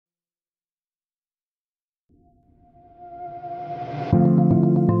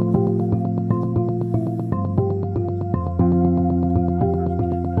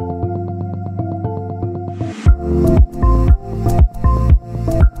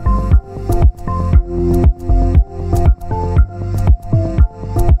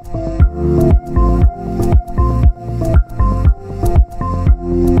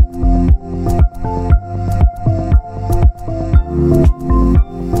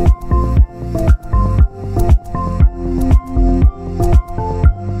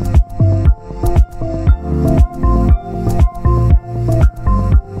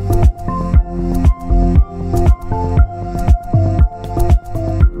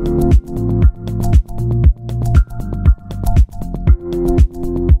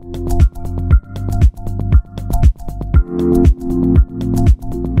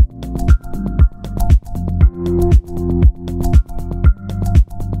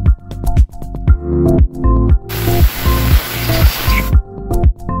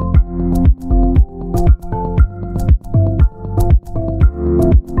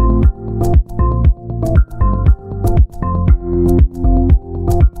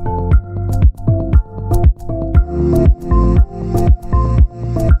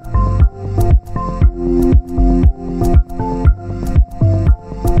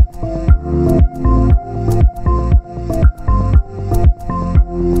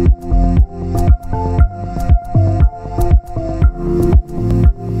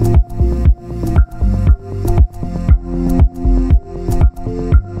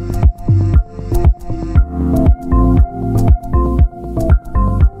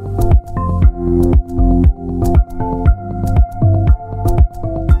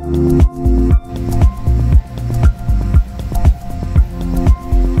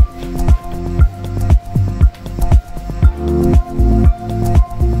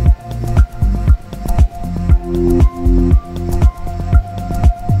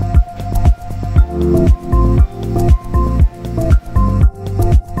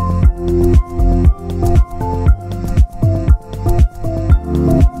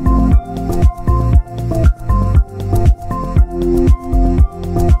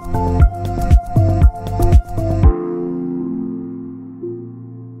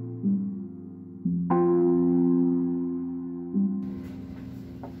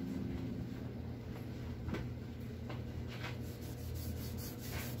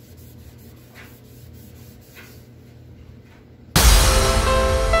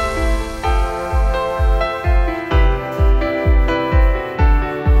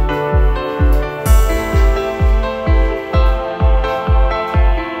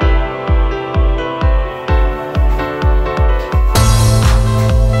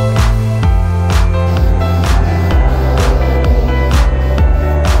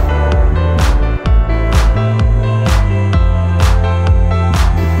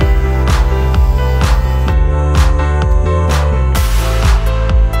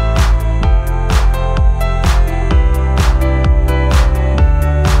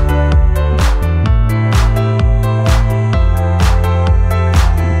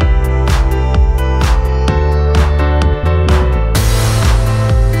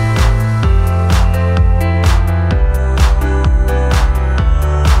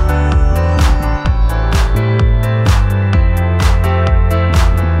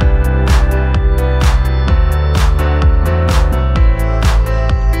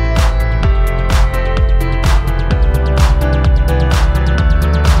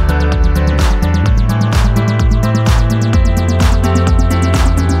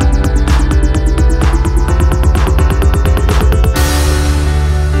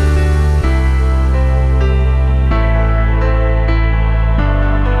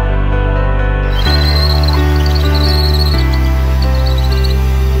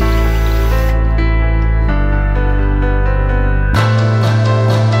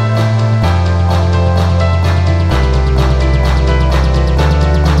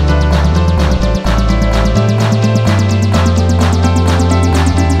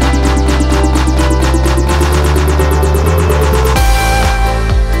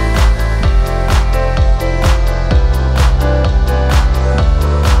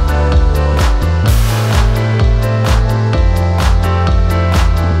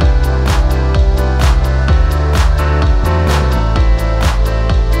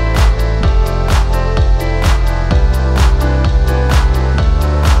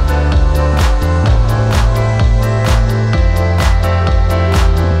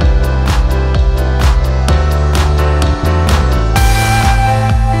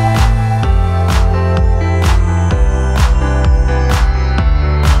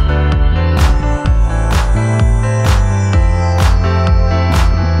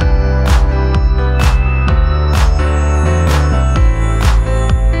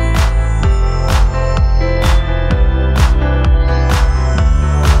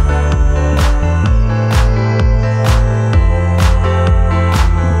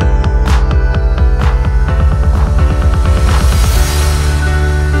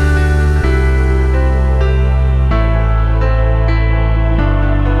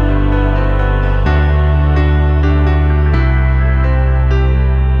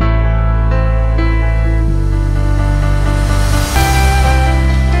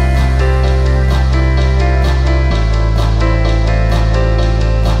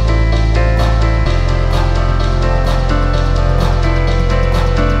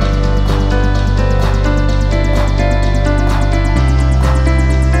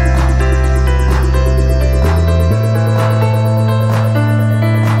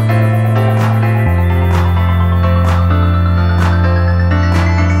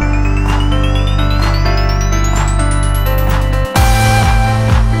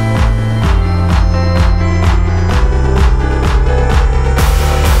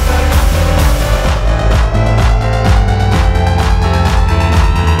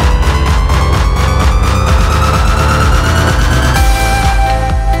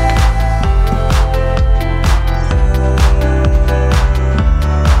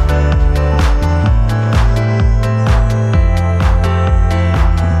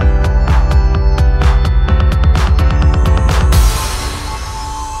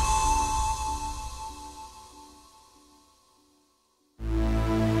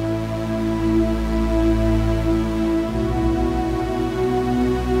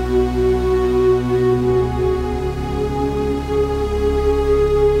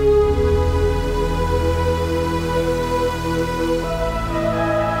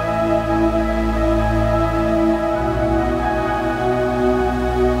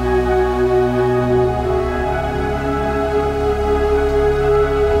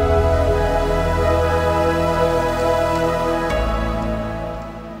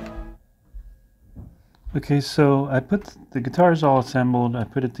Okay, so I put the guitars all assembled. I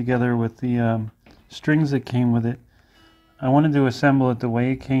put it together with the strings that came with it. I wanted to assemble it the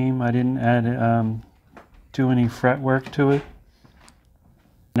way it came. I didn't do any fret work to it.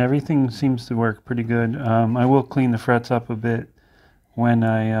 And everything seems to work pretty good. I will clean the frets up a bit when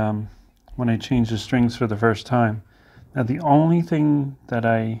I change the strings for the first time. Now the only thing that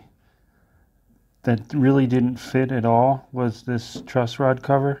really didn't fit at all was this truss rod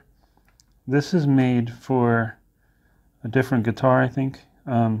cover. This is made for a different guitar, I think.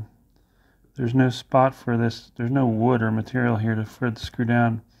 There's no spot for this. There's no wood or material here for it to screw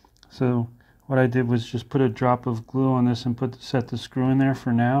down. So what I did was just put a drop of glue on this and set the screw in there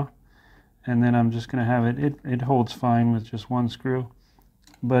for now. And then I'm just going to have it. It holds fine with just one screw.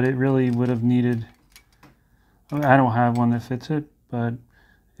 But it really would have needed, I don't have one that fits it, but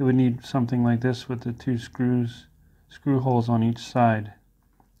it would need something like this with the two screw holes on each side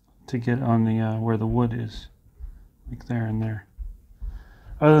to get on the where the wood is, like there and there.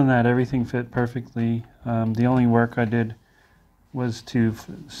 Other than that, everything fit perfectly. The only work I did was to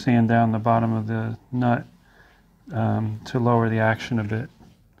sand down the bottom of the nut to lower the action a bit.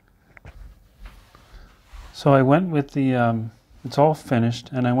 So I went with the, it's all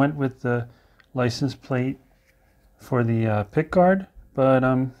finished, and I went with the license plate for the pick guard, but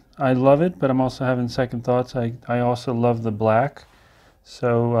I love it, but I'm also having second thoughts. I also love the black.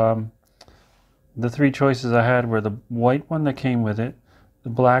 So the three choices I had were the white one that came with it, the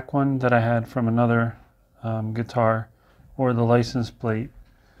black one that I had from another guitar, or the license plate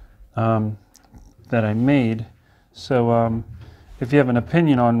that I made. So if you have an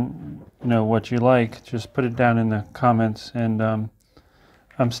opinion on what you like, just put it down in the comments, and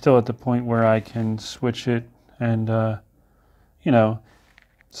I'm still at the point where I can switch it and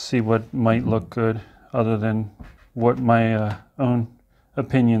see what might look good other than what my own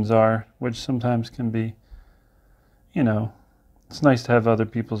opinions are, which sometimes can be, it's nice to have other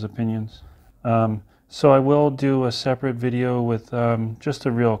people's opinions. So I will do a separate video with just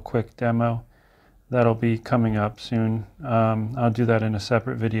a real quick demo that'll be coming up soon. I'll do that in a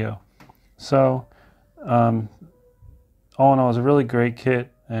separate video. So all in all, it was a really great kit,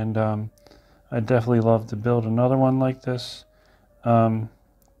 and I'd definitely love to build another one like this.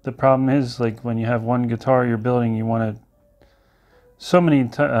 The problem is, like, when you have one guitar you're building, you want so many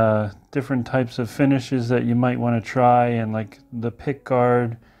different types of finishes that you might want to try, and like the pick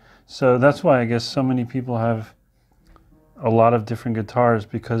guard. So that's why I guess so many people have a lot of different guitars,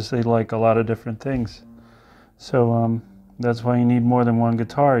 because they like a lot of different things. So that's why you need more than one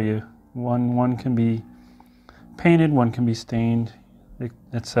guitar. One can be painted, one can be stained,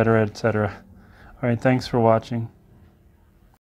 etc., etc. All right, thanks for watching.